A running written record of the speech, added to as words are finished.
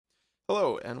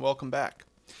Hello and welcome back.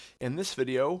 In this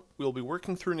video, we'll be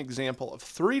working through an example of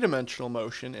three-dimensional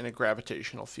motion in a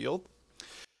gravitational field.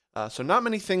 So not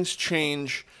many things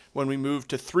change when we move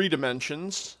to three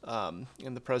dimensions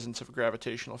in the presence of a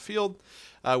gravitational field.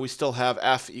 We still have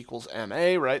F equals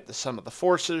ma, right? The sum of the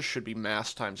forces should be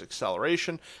mass times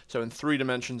acceleration. So in three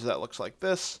dimensions, that looks like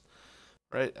this,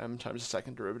 right? M times the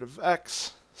second derivative of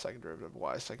x, second derivative of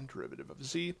y, second derivative of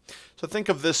z. So think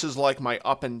of this as like my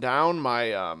up and down,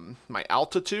 my my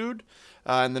altitude,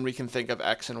 and then we can think of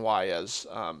x and y as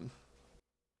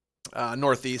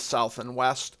northeast, south, and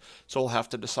west. So we'll have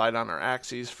to decide on our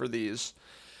axes for these.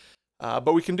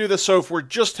 But we can do this so if we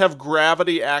just have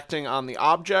gravity acting on the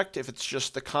object, if it's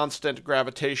just the constant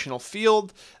gravitational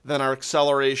field, then our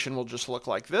acceleration will just look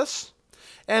like this.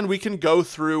 And we can go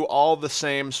through all the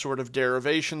same sort of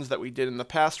derivations that we did in the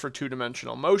past for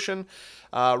two-dimensional motion.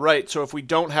 Right, so if we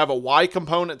don't have a y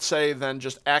component, say, then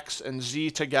just x and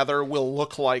z together will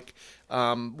look like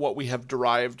what we had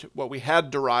derived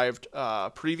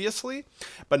previously.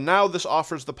 But now this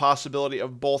offers the possibility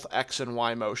of both x and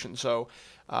y motion, so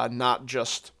not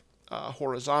just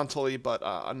horizontally, but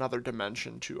another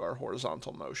dimension to our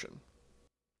horizontal motion.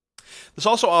 This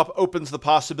also opens the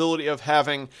possibility of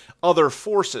having other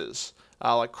forces,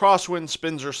 like crosswind,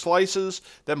 spins, or slices,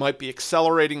 that might be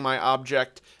accelerating my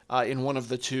object in one of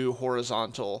the two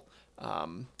horizontal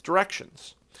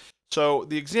directions. So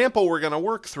the example we're going to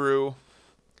work through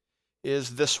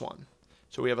is this one.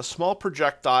 So we have a small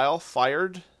projectile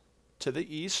fired to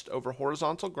the east over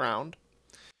horizontal ground.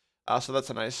 So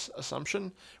that's a nice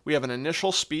assumption. We have an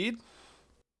initial speed.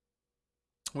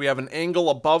 We have an angle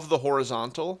above the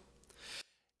horizontal.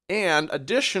 And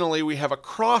additionally, we have a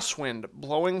crosswind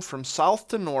blowing from south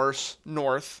to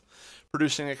north,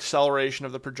 producing acceleration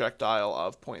of the projectile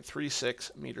of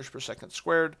 0.36 meters per second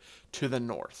squared to the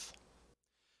north.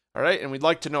 All right, and we'd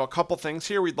like to know a couple things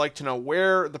here. We'd like to know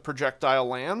where the projectile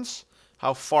lands,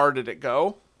 how far did it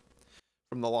go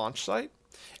from the launch site.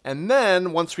 And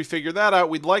then, once we figure that out,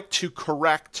 we'd like to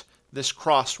correct this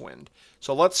crosswind.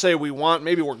 So let's say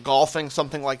maybe we're golfing,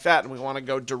 something like that, and we want to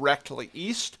go directly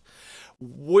east.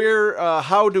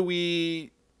 How do we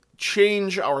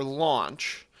change our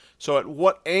launch? So at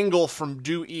what angle from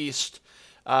due east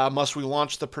must we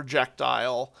launch the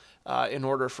projectile in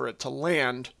order for it to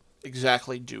land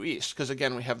exactly due east? Because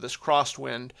again, we have this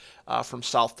crosswind from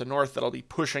south to north that'll be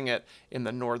pushing it in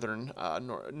the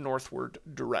northward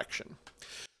direction.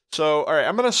 So, all right,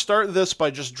 I'm going to start this by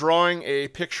just drawing a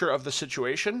picture of the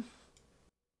situation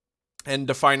and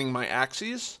defining my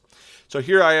axes. So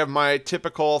here I have my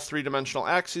typical three-dimensional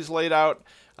axes laid out,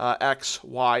 x,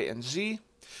 y, and z.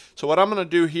 So what I'm going to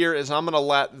do here is I'm going to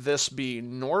let this be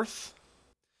north,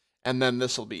 and then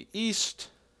this will be east.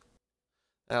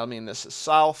 That'll mean this is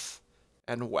south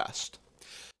and west.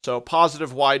 So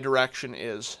positive y direction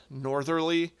is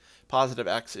northerly, positive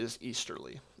x is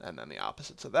easterly, and then the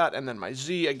opposites of that. And then my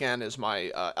z, again, is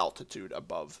my altitude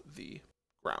above the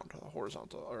ground, the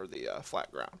horizontal or the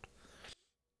flat ground.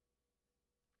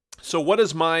 So what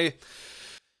does my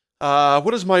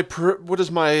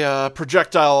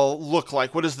projectile look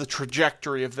like? What is the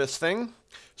trajectory of this thing?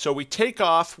 So we take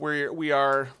off where we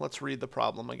are. Let's read the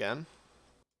problem again.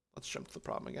 Let's jump to the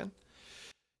problem again.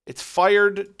 It's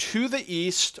fired to the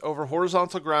east over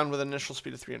horizontal ground with an initial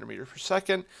speed of 300 meters per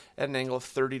second at an angle of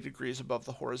 30 degrees above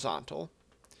the horizontal.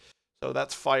 So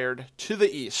that's fired to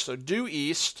the east. So due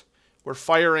east, we're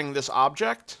firing this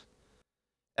object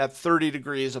at 30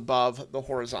 degrees above the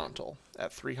horizontal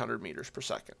at 300 meters per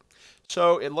second.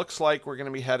 So it looks like we're going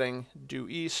to be heading due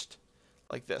east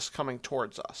like this, coming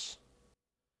towards us.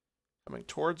 Coming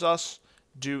towards us,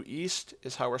 due east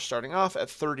is how we're starting off at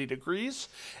 30 degrees.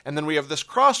 And then we have this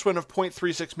crosswind of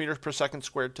 0.36 meters per second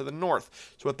squared to the north.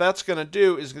 So what that's going to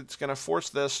do is it's going to force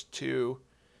this to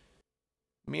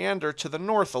meander to the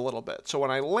north a little bit. So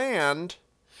when I land,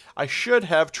 I should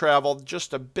have traveled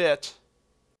just a bit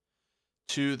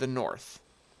to the north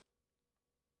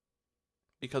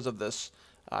because of this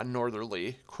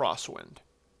northerly crosswind.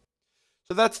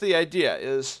 So that's the idea,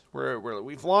 is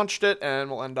we've launched it and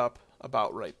we'll end up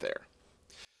about right there.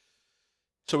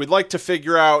 So we'd like to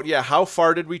figure out, how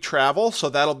far did we travel? So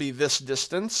that'll be this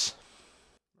distance,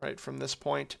 right, from this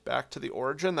point back to the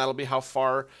origin. That'll be how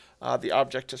far the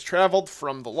object has traveled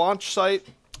from the launch site.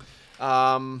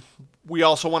 We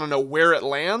also want to know where it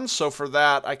lands. So for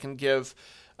that, I can give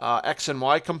x and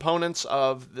y components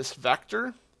of this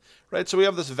vector, right? So we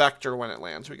have this vector when it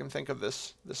lands. We can think of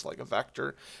this like a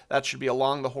vector. That should be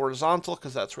along the horizontal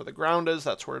because that's where the ground is.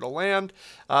 That's where it'll land.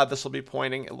 This will be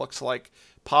pointing, it looks like,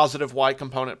 positive y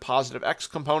component, positive x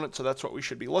component, so that's what we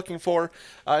should be looking for.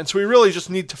 And so we really just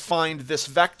need to find this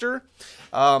vector.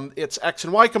 Its x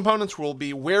and y components will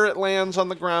be where it lands on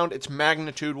the ground. Its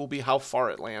magnitude will be how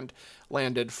far it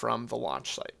landed from the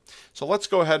launch site. So let's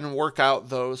go ahead and work out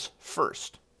those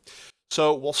first.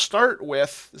 So we'll start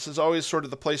with, this is always sort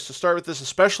of the place to start with this,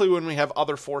 especially when we have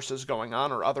other forces going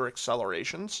on or other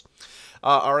accelerations,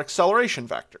 our acceleration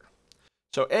vector.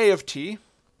 So a of t,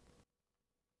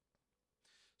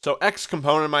 so x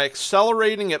component, am I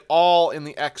accelerating it all in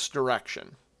the x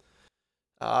direction?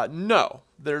 No,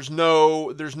 there's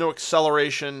no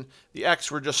acceleration. The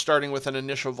x, we're just starting with an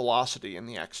initial velocity in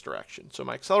the x direction. So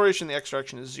my acceleration in the x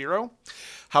direction is 0.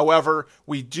 However,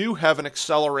 we do have an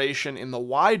acceleration in the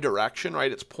y direction,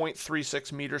 right? It's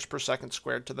 0.36 meters per second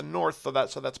squared to the north, so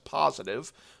that's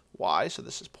positive y, so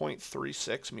this is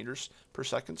 0.36 meters per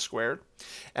second squared.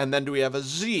 And then do we have a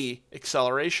z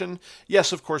acceleration?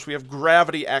 Yes, of course, we have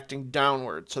gravity acting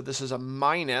downward, so this is a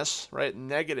minus, right,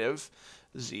 negative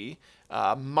z,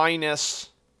 minus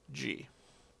g.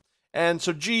 And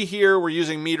so g here, we're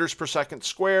using meters per second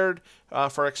squared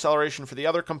for acceleration for the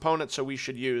other component, so we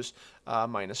should use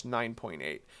minus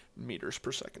 9.8 meters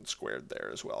per second squared there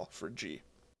as well for g.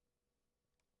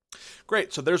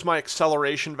 Great, so there's my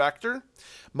acceleration vector.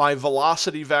 My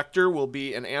velocity vector will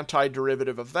be an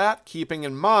antiderivative of that, keeping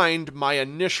in mind my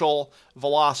initial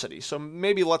velocity. So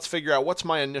maybe let's figure out what's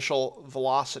my initial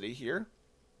velocity here.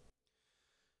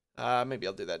 Maybe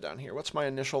I'll do that down here. What's my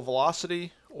initial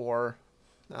velocity? Or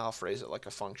I'll phrase it like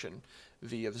a function,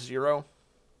 v of 0.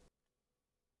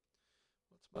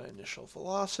 What's my initial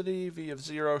velocity? V of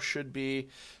 0 should be,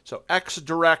 so x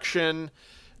direction,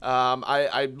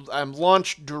 I'm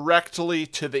launched directly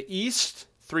to the east,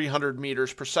 300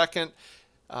 meters per second,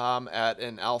 at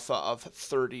an alpha of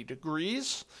 30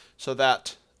 degrees. So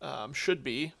that should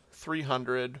be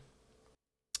 300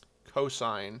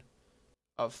 cosine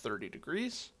of 30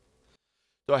 degrees.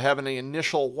 Do I have any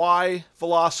initial y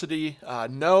velocity?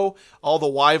 No. All the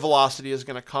y velocity is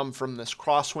going to come from this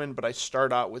crosswind, but I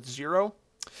start out with 0.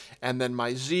 And then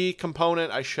my z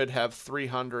component, I should have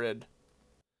 300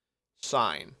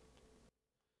 sine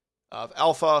of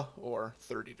alpha, or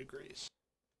 30 degrees.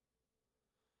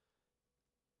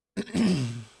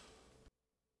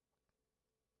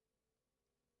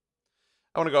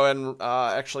 I want to go ahead and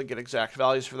actually get exact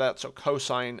values for that. So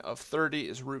cosine of 30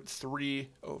 is root 3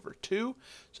 over 2.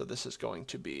 So this is going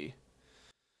to be,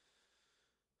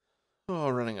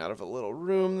 running out of a little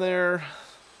room there.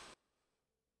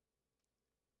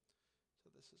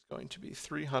 So this is going to be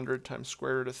 300 times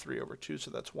square root of 3 over 2.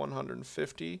 So that's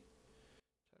 150 times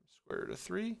square root of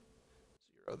 3.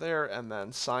 0 there. And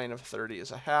then sine of 30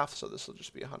 is a half. So this will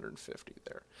just be 150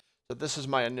 there. So this is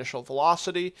my initial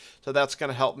velocity. So that's going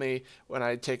to help me when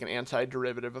I take an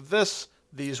antiderivative of this.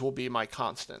 These will be my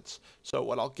constants. So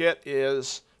what I'll get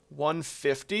is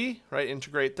 150, right?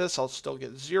 Integrate this, I'll still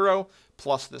get 0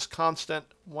 plus this constant,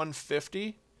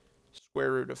 150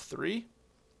 square root of 3.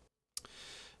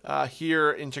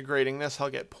 Here, integrating this, I'll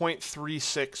get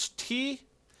 0.36t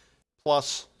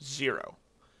plus 0.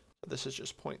 So this is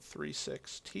just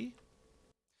 0.36t.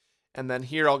 And then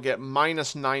here I'll get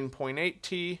minus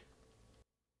 9.8t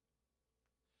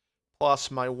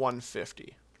plus my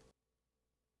 150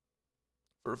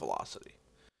 for velocity.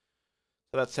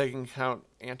 So that's taking account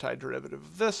antiderivative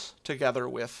of this together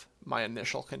with my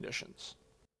initial conditions.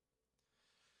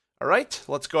 All right,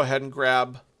 let's go ahead and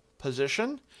grab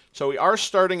position. So we are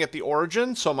starting at the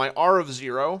origin, so my r of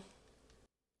 0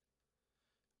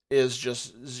 is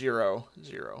just 0,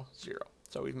 0, 0.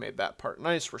 So we've made that part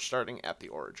nice. We're starting at the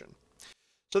origin.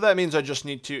 So that means I just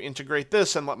need to integrate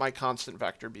this and let my constant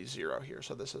vector be 0 here.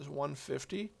 So this is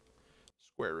 150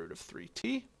 square root of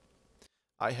 3t.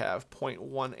 I have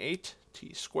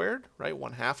 0.18t squared, right?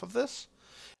 1/2 of this.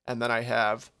 And then I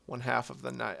have 1/2 of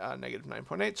the negative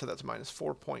 9.8, so that's minus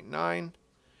 4.9t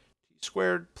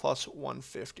squared plus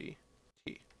 150t.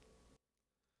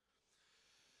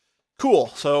 Cool,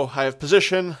 so I have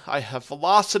position, I have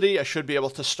velocity, I should be able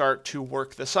to start to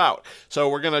work this out. So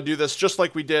we're going to do this just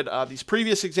like we did these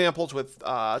previous examples with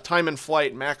time in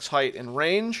flight, max height, and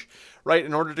range. Right,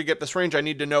 in order to get this range, I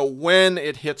need to know when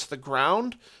it hits the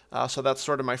ground. So that's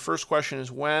sort of my first question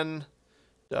is when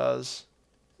does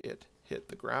it hit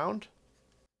the ground?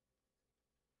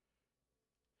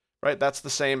 Right, that's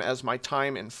the same as my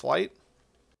time in flight,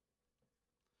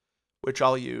 which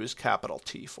I'll use capital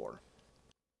T for.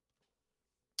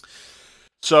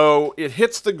 So it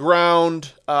hits the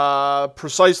ground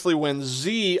precisely when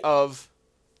z of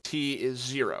t is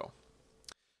 0.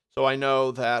 So I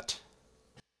know that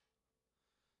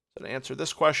to answer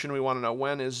this question, we want to know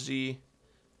when is z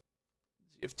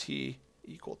of t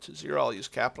equal to 0. I'll use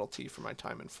capital T for my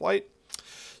time in flight.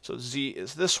 So z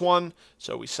is this one.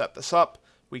 So we set this up.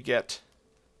 We get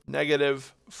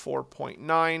negative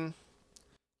 4.9 t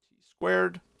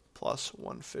squared plus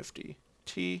 150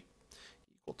 t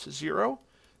equal to 0.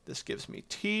 This gives me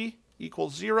t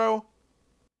equals 0.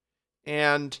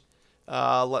 And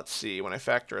let's see, when I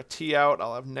factor a t out,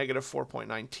 I'll have negative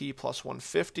 4.9 t plus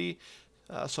 150.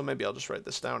 So maybe I'll just write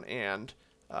this down. And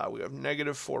we have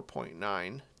negative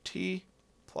 4.9 t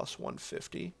plus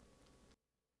 150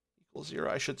 equals 0.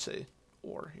 I should say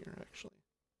or here, actually.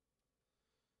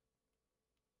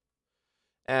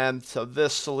 And so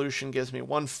this solution gives me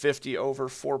 150 over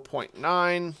 4.9.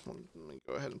 Let me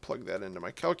go ahead and plug that into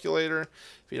my calculator.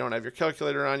 If you don't have your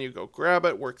calculator on, you go grab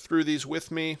it, work through these with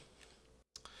me.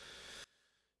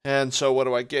 And so what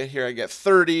do I get here? I get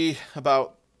 30,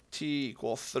 about t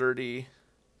equal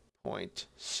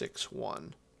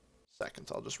 30.61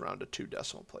 seconds. I'll just round to 2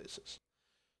 decimal places.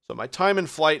 So my time in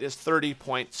flight is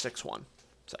 30.61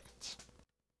 seconds.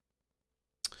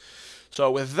 So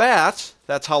with that,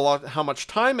 that's how much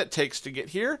time it takes to get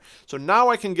here. So now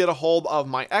I can get a hold of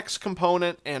my x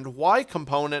component and y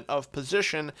component of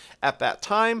position at that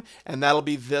time, and that'll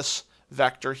be this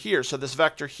vector here. So this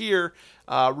vector here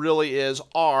really is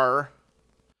r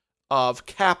of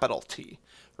capital T,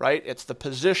 right? It's the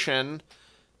position,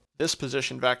 this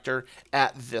position vector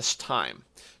at this time.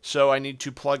 So I need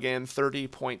to plug in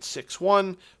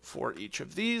 30.61 for each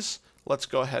of these. Let's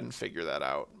go ahead and figure that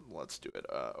out. Let's do it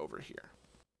over here.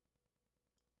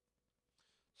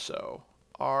 So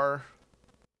r of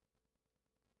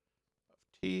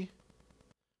t,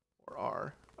 or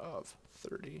r of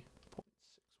 30.61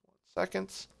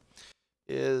 seconds,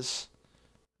 is,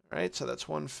 all right, so that's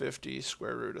 150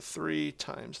 square root of 3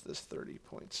 times this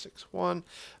 30.61.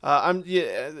 I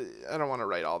don't want to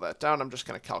write all that down. I'm just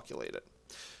going to calculate it.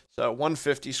 So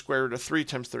 150 square root of 3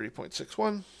 times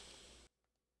 30.61.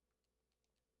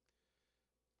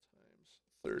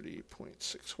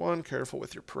 30.61. Careful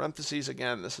with your parentheses.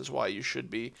 Again, this is why you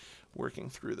should be working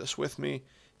through this with me.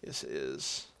 This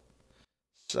is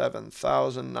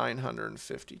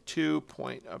 7,952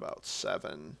 point about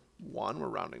 71. We're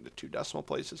rounding to 2 decimal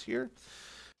places here.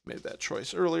 Made that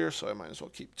choice earlier, so I might as well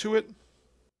keep to it.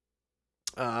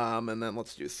 And then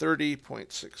let's do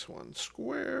 30.61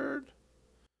 squared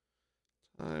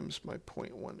times my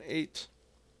 0.18.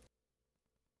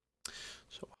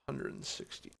 So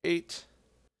 168.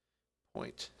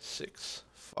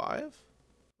 0.65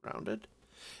 rounded.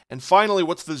 And finally,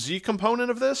 what's the z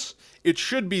component of this? It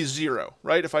should be 0,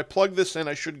 right? If I plug this in,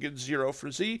 I should get 0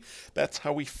 for z. That's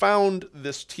how we found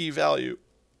this t value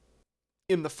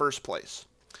in the first place.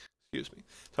 Excuse me.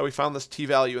 That's how we found this t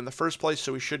value in the first place,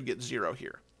 so we should get 0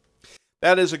 here.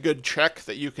 That is a good check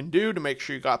that you can do to make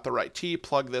sure you got the right t.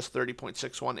 Plug this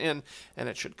 30.61 in, and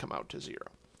it should come out to 0.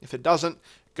 If it doesn't,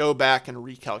 go back and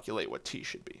recalculate what t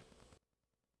should be.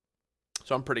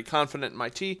 So I'm pretty confident in my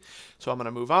t, so I'm going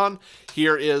to move on.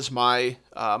 Here is my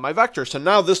my vector. So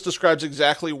now this describes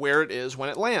exactly where it is when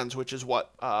it lands, which is what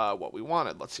we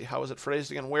wanted. Let's see, how is it phrased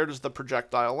again? Where does the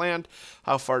projectile land?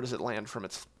 How far does it land from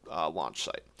its launch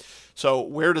site? So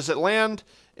where does it land?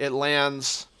 It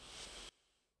lands,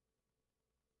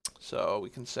 so we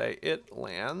can say it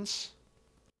lands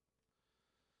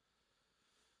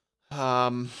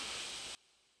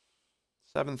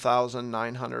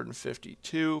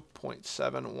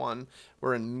 7,952.71.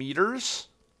 We're in meters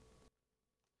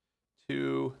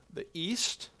to the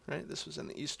east, right? This was in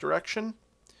the east direction.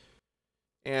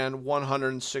 And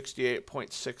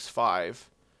 168.65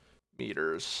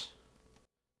 meters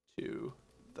to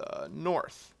the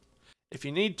north. If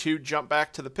you need to, jump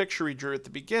back to the picture we drew at the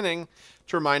beginning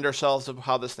to remind ourselves of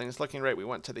how this thing is looking, right? We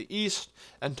went to the east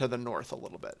and to the north a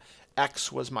little bit.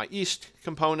 X was my east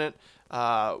component.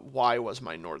 Y was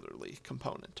my northerly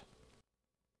component.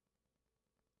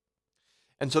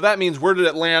 And so that means, where did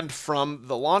it land from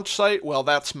the launch site? Well,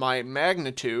 that's my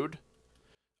magnitude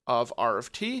of r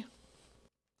of t.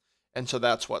 And so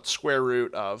that's what? Square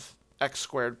root of x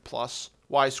squared plus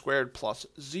y squared plus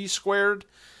z squared.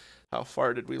 How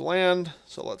far did we land?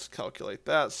 So let's calculate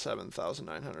that.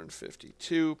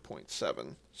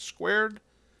 7,952.7 squared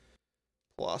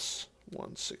plus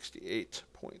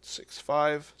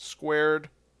 168.65 squared.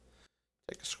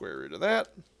 Take a square root of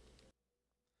that.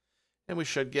 And we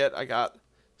should get, I got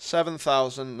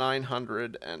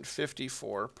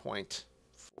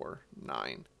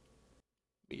 7,954.49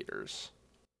 meters.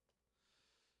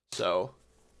 So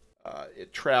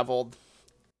it traveled,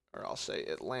 or I'll say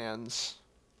it lands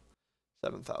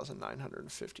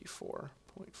 7,954.49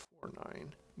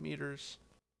 meters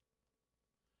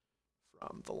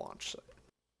from the launch site.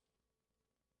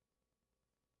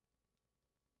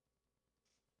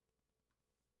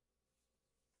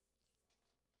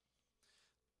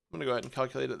 I'm going to go ahead and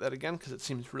calculate that again because it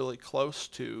seems really close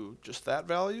to just that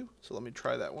value. So let me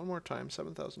try that one more time.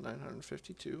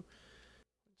 7,952.71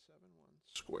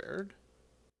 squared.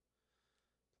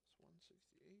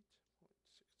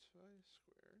 168.65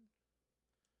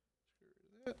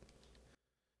 squared.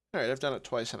 All right, I've done it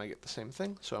twice and I get the same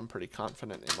thing, so I'm pretty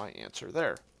confident in my answer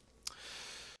there.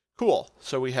 Cool.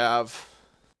 So we have,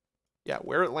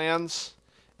 where it lands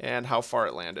and how far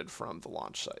it landed from the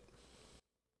launch site.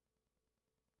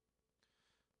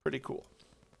 Pretty cool.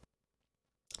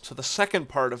 So the second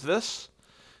part of this is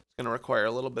going to require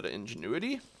a little bit of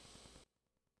ingenuity.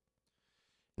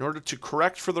 In order to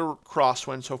correct for the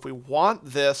crosswind, so if we want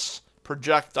this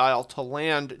projectile to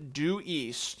land due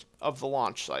east of the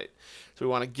launch site, so we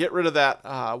want to get rid of that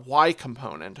y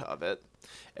component of it,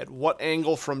 at what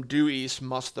angle from due east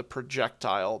must the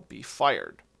projectile be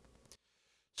fired?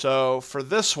 So for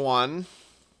this one,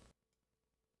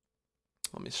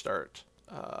 let me start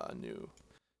a new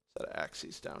set of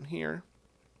axes down here.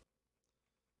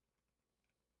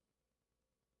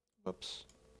 Whoops.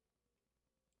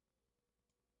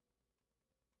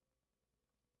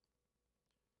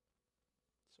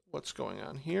 So what's going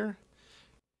on here?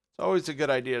 It's always a good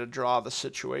idea to draw the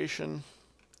situation,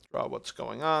 draw what's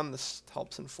going on. This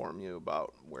helps inform you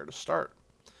about where to start.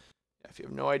 If you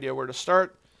have no idea where to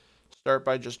start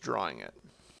by just drawing it.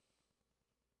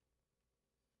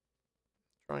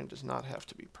 Drawing does not have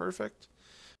to be perfect,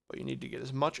 but you need to get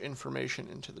as much information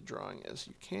into the drawing as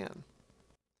you can.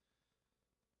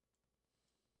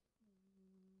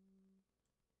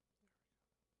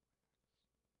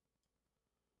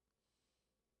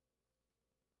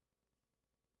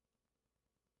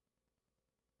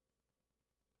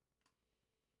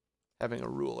 Having a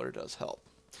ruler does help.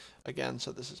 Again,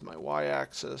 so this is my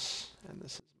y-axis, and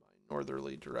this is my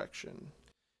northerly direction.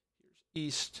 Here's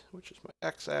east, which is my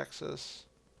x-axis.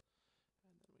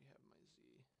 And then we have my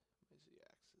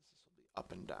z-axis. This will be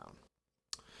up and down.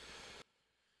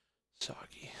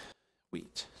 Soggy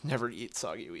wheat. Never eat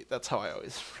soggy wheat. That's how I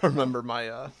always remember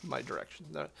my my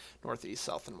directions: northeast,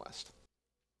 south, and west.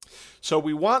 So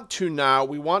we want to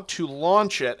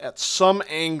launch it at some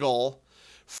angle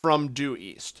from due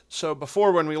east. So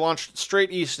before, when we launched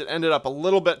straight east, it ended up a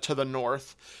little bit to the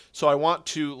north. So I want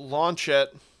to launch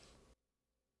it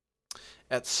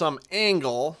at some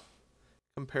angle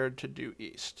compared to due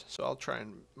east. So I'll try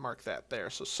and mark that there.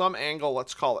 So some angle,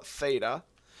 let's call it theta.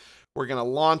 We're going to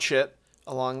launch it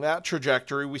along that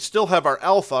trajectory. We still have our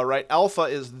alpha, right? Alpha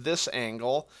is this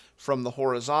angle from the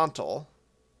horizontal.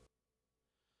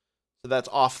 So that's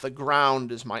off the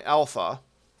ground is my alpha.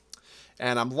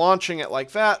 And I'm launching it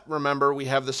like that. Remember, we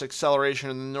have this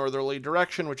acceleration in the northerly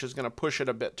direction, which is going to push it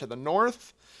a bit to the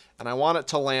north. And I want it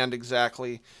to land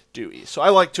exactly due east. So I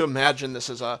like to imagine this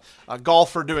as a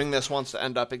golfer doing this wants to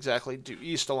end up exactly due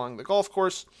east along the golf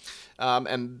course.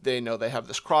 And they know they have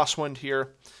this crosswind here.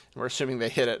 And we're assuming they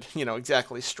hit it,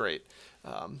 exactly straight.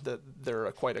 That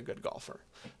they're quite a good golfer.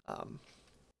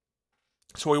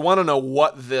 So we want to know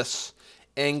what this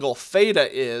angle theta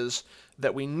is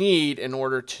that we need in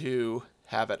order to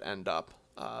have it end up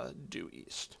due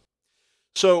east.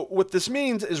 So what this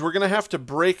means is we're going to have to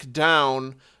break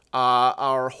down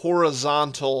our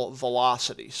horizontal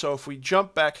velocity. So if we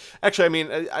jump back, actually,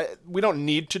 we don't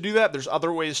need to do that. There's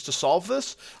other ways to solve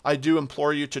this. I do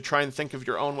implore you to try and think of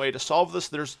your own way to solve this.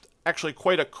 There's actually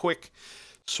quite a quick,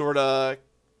 sort of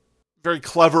very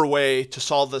clever way to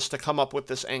solve this, to come up with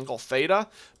this angle theta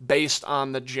based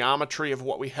on the geometry of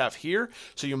what we have here.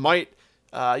 So you might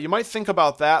think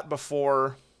about that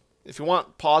before. If you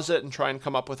want, pause it and try and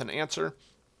come up with an answer.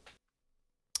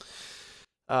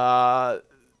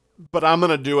 But I'm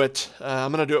gonna do it.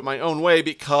 I'm gonna do it my own way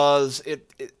because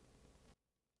it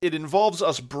involves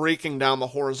us breaking down the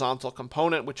horizontal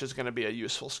component, which is going to be a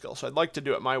useful skill. So I'd like to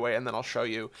do it my way, and then I'll show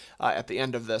you at the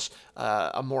end of this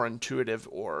a more intuitive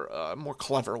or more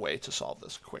clever way to solve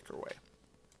this, quicker way.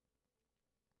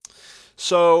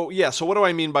 So so what do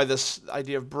I mean by this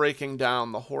idea of breaking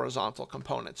down the horizontal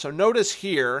component? So notice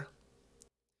here,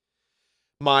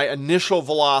 my initial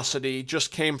velocity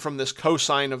just came from this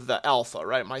cosine of the alpha,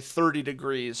 right? My 30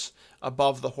 degrees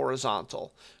above the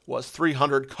horizontal was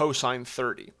 300 cosine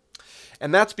 30.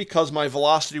 And that's because my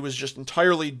velocity was just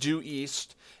entirely due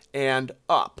east and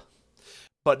up.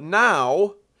 But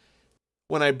now,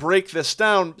 when I break this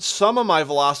down, some of my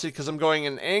velocity, because I'm going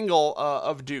an angle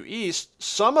of due east,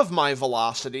 some of my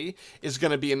velocity is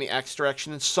going to be in the x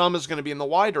direction and some is going to be in the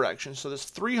y direction. So this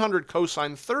 300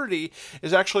 cosine 30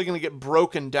 is actually going to get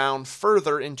broken down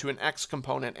further into an x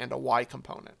component and a y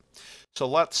component. So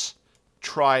let's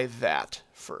try that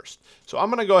first. So I'm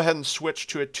going to go ahead and switch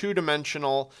to a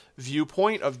two-dimensional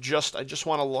viewpoint of I just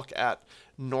want to look at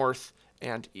north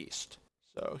and east.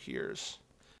 So here's,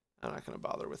 I'm not going to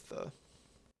bother with the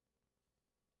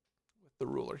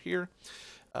ruler here.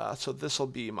 So this will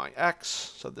be my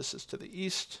x, so this is to the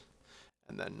east,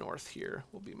 and then north here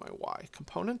will be my y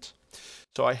component.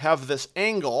 So I have this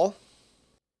angle,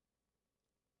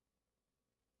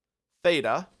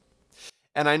 theta,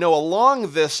 and I know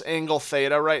along this angle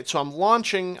theta, right, so I'm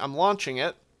launching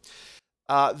it,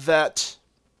 that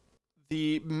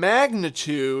the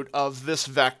magnitude of this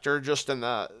vector, just in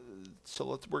the,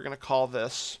 so we're going to call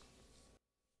this,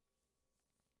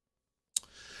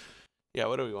 yeah,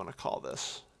 what do we want to call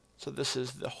this? So this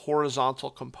is the horizontal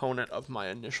component of my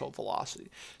initial velocity.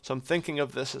 So I'm thinking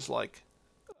of this as like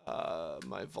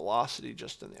my velocity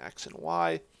just in the x and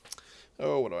y.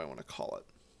 Oh, what do I want to call it?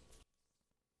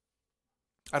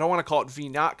 I don't want to call it v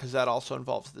naught because that also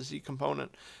involves the z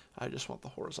component. I just want the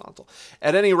horizontal.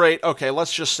 At any rate, okay,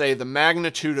 let's just say the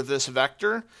magnitude of this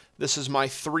vector, this is my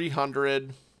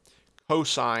 300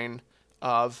 cosine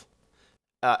of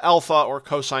alpha, or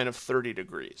cosine of 30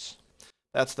 degrees.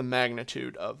 That's the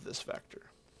magnitude of this vector.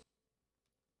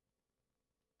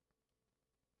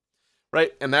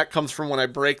 Right, and that comes from when I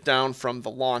break down from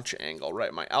the launch angle,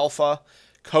 right? My alpha,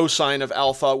 cosine of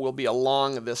alpha will be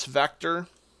along this vector,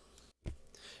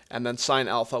 and then sine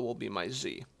alpha will be my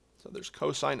z. So there's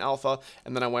cosine alpha,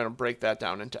 and then I want to break that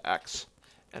down into x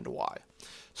and y.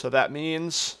 So that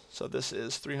means, so this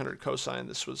is 300 cosine,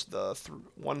 this was the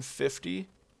 150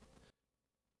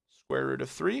 square root of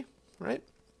 3, right?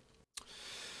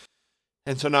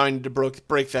 And so now I need to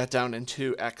break that down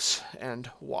into x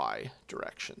and y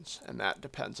directions, and that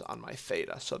depends on my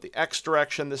theta. So the x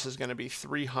direction, this is going to be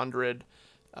 300,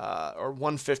 or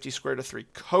 150 squared root of 3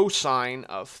 cosine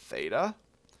of theta.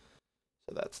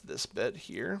 So that's this bit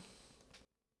here.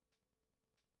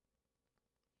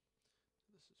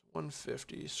 This is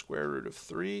 150 square root of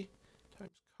 3 times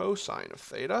cosine of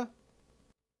theta.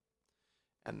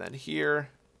 And then here,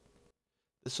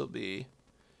 this will be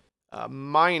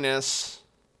minus,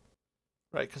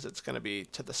 right, because it's going to be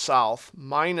to the south,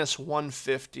 minus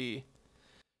 150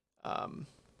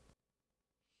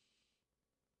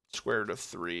 square root of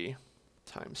 3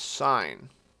 times sine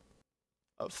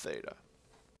of theta.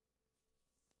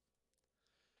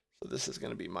 So this is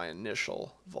going to be my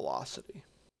initial velocity.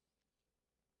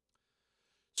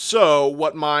 So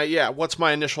what's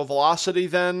my initial velocity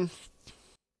then?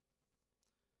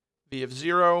 V of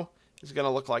 0 is going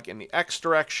to look like in the x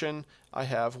direction, I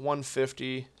have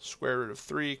 150 square root of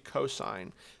 3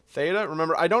 cosine theta.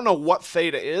 Remember, I don't know what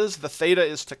theta is. The theta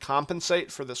is to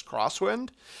compensate for this crosswind.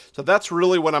 So that's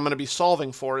really what I'm going to be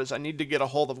solving for, is I need to get a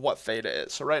hold of what theta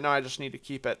is. So right now I just need to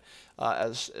keep it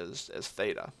as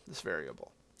theta, this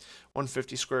variable.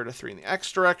 150 square root of 3 in the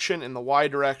x direction. In the y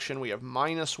direction, we have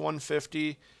minus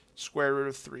 150 square root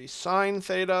of 3 sine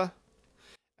theta.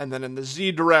 And then in the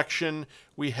z direction,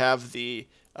 we have the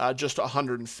just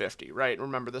 150, right?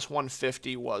 Remember, this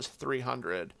 150 was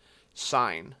 300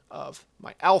 sine of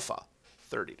my alpha,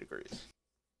 30 degrees.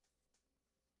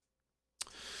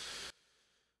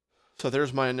 So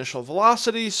there's my initial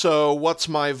velocity. So what's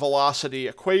my velocity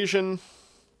equation?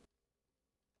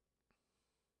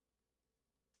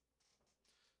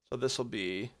 So this will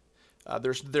be,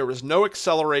 there was no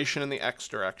acceleration in the x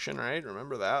direction, right?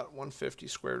 Remember that, 150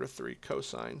 square root of 3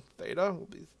 cosine theta will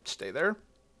stay there.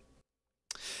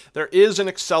 There is an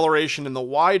acceleration in the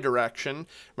y direction.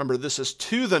 Remember, this is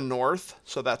to the north,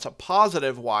 so that's a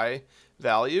positive y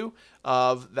value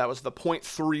of, that was the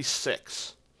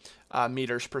 0.36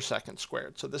 meters per second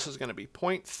squared. So this is going to be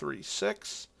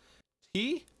 0.36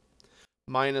 t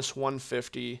minus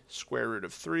 150 square root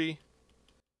of 3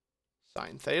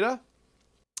 sine theta.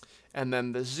 And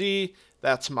then the z,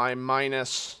 that's my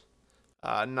minus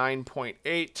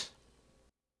 9.8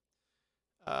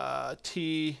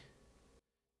 t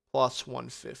plus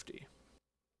 150.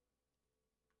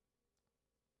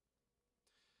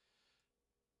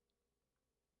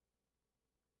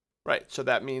 Right, so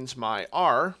that means my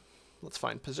r, let's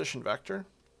find position vector.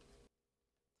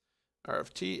 R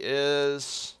of t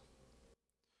is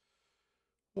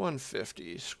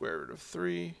 150 square root of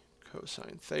 3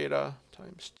 cosine theta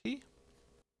times t.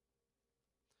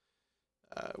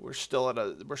 We're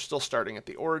still starting at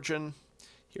the origin.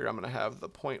 Here I'm going to have the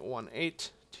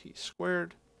 0.18 t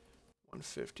squared,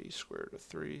 150 square root of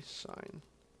 3 sine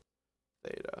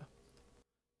theta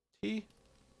t.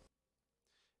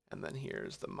 And then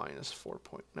here's the minus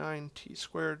 4.9 t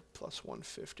squared plus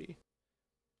 150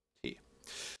 t.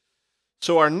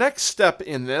 So our next step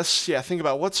in this, think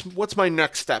about what's my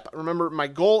next step. Remember, my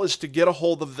goal is to get a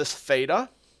hold of this theta.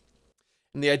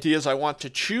 And the idea is I want to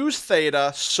choose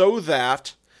theta so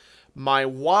that my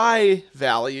y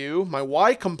value, my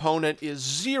y component is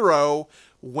 0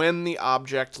 when the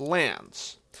object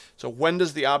lands. So when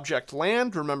does the object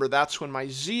land? Remember, that's when my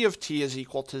z of t is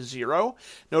equal to 0.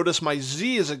 Notice my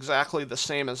z is exactly the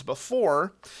same as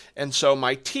before, and so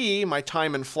my t, my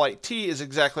time in flight t, is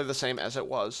exactly the same as it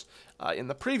was in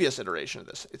the previous iteration of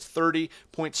this. It's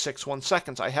 30.61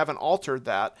 seconds. I haven't altered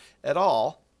that at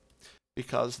all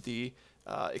because the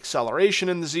acceleration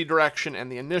in the z direction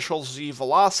and the initial z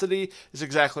velocity is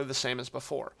exactly the same as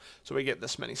before. So we get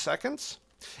this many seconds.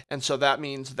 And so that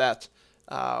means that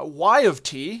y of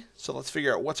t, so let's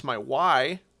figure out what's my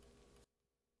y.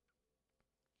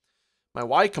 My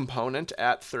y component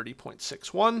at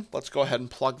 30.61. Let's go ahead and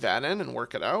plug that in and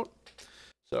work it out.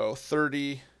 So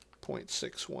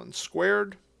 30.61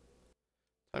 squared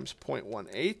times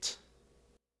 0.18.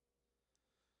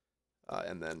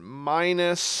 And then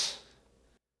minus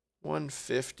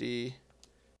 150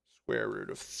 square root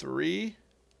of 3.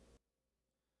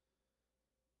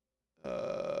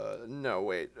 No,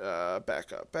 wait,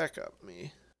 back up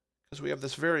me. Because we have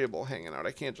this variable hanging out.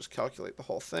 I can't just calculate the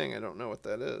whole thing. I don't know what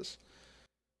that is.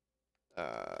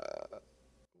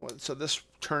 So this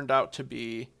turned out to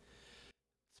be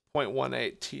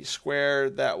 0.18 t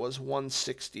squared. That was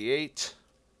 168.65.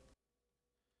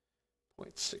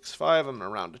 I'm going to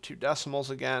round to 2 decimals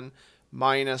again.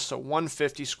 Minus, so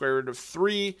 150 square root of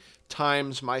 3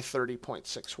 times my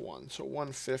 30.61. So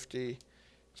 150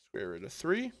 square root of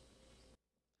 3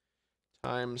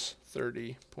 times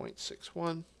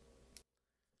 30.61.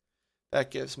 That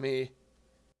gives me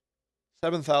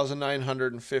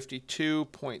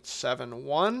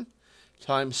 7,952.71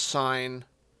 times sine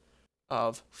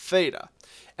of theta.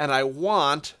 And I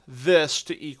want this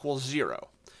to equal 0.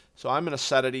 So I'm going to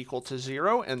set it equal to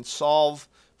 0 and solve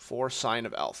for sine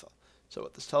of alpha. So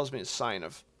what this tells me is sine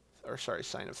of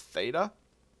theta.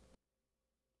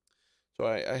 So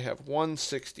I have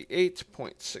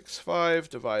 168.65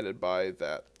 divided by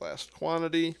that last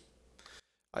quantity.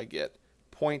 I get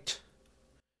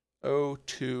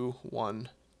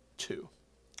 0.0212.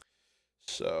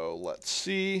 So let's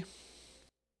see.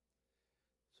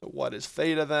 So what is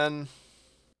theta then?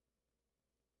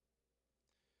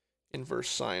 Inverse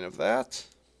sine of that.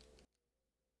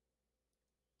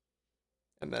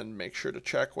 And then make sure to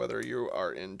check whether you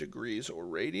are in degrees or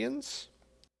radians.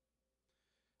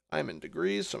 I'm in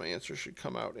degrees, so my answer should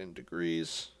come out in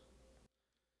degrees.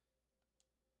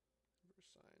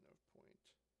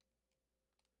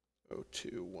 Sine of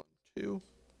 0.0212.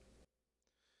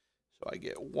 So I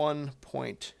get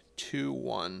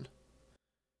 1.21,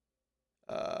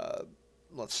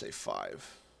 let's say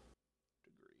 5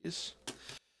 degrees.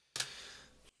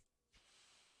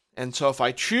 And so if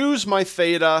I choose my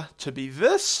theta to be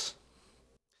this,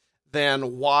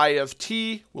 then y of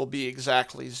t will be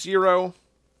exactly 0.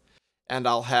 And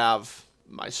I'll have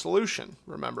my solution.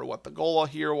 Remember what the goal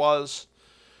here was.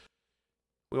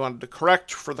 We wanted to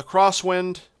correct for the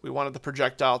crosswind. We wanted the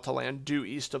projectile to land due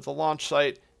east of the launch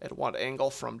site. At what angle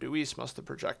from due east must the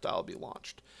projectile be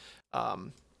launched?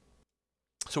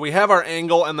 So we have our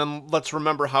angle, and then let's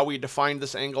remember how we defined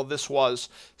this angle. This was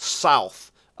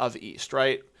south of east,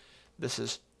 right? This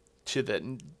is to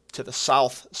the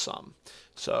south some.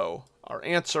 So our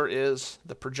answer is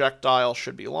the projectile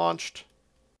should be launched.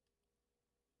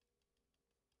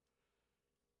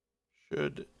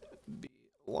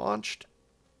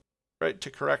 Right,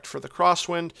 to correct for the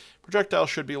crosswind. Projectile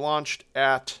should be launched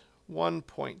at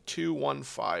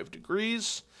 1.215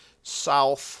 degrees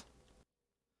south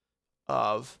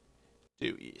of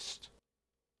due east.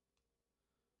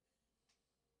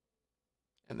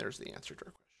 And there's the answer to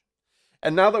our question.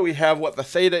 And now that we have what the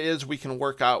theta is, we can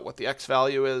work out what the x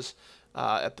value is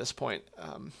at this point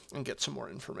and get some more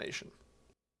information.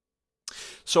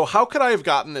 So how could I have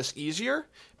gotten this easier?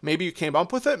 Maybe you came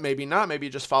up with it, maybe not, maybe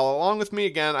you just follow along with me.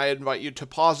 Again, I invite you to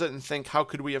pause it and think, how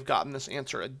could we have gotten this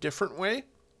answer a different way?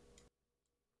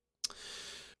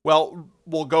 Well,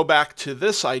 we'll go back to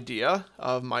this idea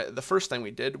of the first thing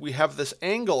we did. We have this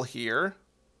angle here,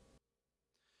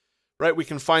 right? We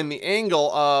can find the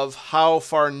angle of how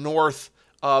far north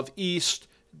of east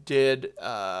did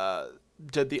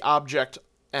the object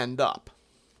end up.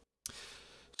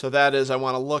 So that is, I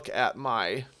want to look at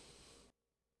my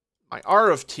r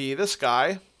of t, this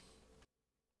guy.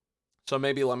 So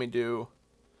maybe let me do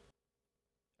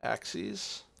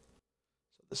axes.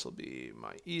 So this will be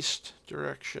my east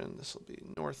direction. This will be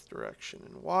north direction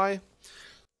in y.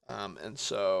 And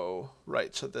so,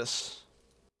 right, so this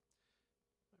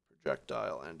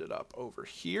projectile ended up over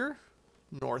here,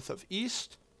 north of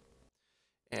east.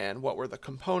 And what were the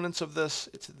components of this?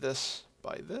 It's this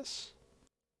by this.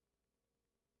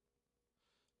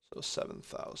 So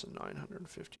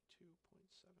 7,952.71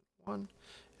 and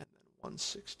then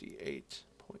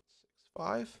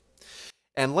 168.65.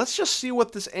 And let's just see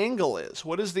what this angle is.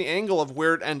 What is the angle of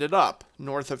where it ended up,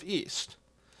 north of east?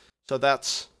 So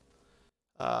that's,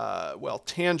 well,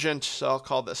 tangent, so I'll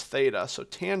call this theta. So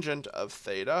tangent of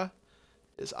theta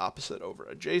is opposite over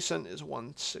adjacent is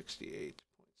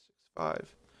 168.65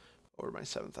 over my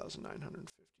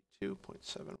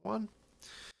 7,952.71. Let's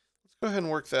go ahead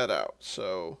and work that out.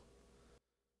 So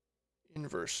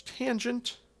inverse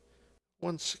tangent,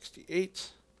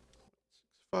 168.65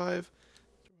 divided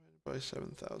by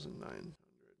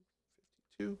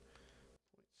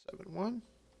 7,952.71.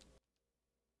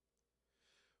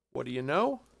 What do you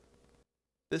know?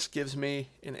 This gives me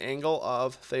an angle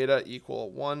of theta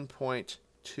equal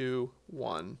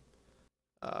 1.215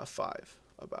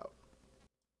 about.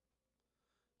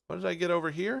 What did I get over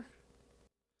here?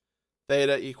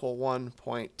 Theta equal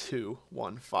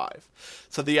 1.215.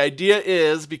 So the idea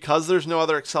is, because there's no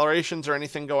other accelerations or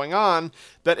anything going on,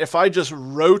 that if I just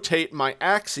rotate my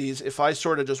axes, if I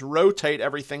sort of just rotate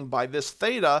everything by this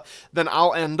theta, then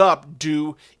I'll end up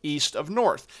due east of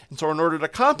north. And so in order to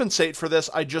compensate for this,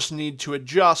 I just need to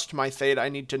adjust my theta. I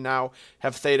need to now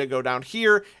have theta go down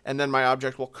here, and then my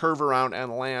object will curve around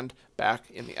and land back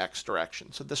in the x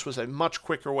direction. So this was a much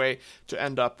quicker way to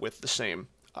end up with the same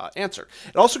answer.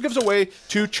 It also gives a way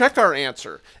to check our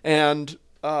answer and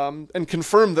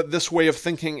confirm that this way of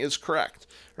thinking is correct,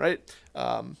 right?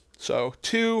 So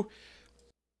two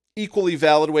equally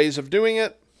valid ways of doing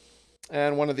it,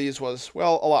 and one of these was,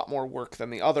 well, a lot more work than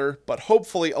the other, but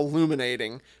hopefully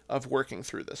illuminating of working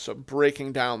through this. So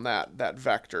breaking down that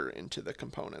vector into the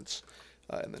components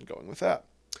and then going with that.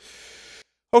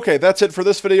 Okay, that's it for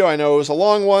this video. I know it was a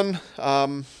long one.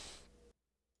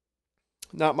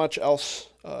 Not much else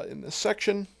in this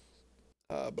section,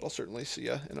 but I'll certainly see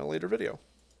you in a later video.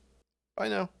 Bye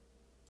now.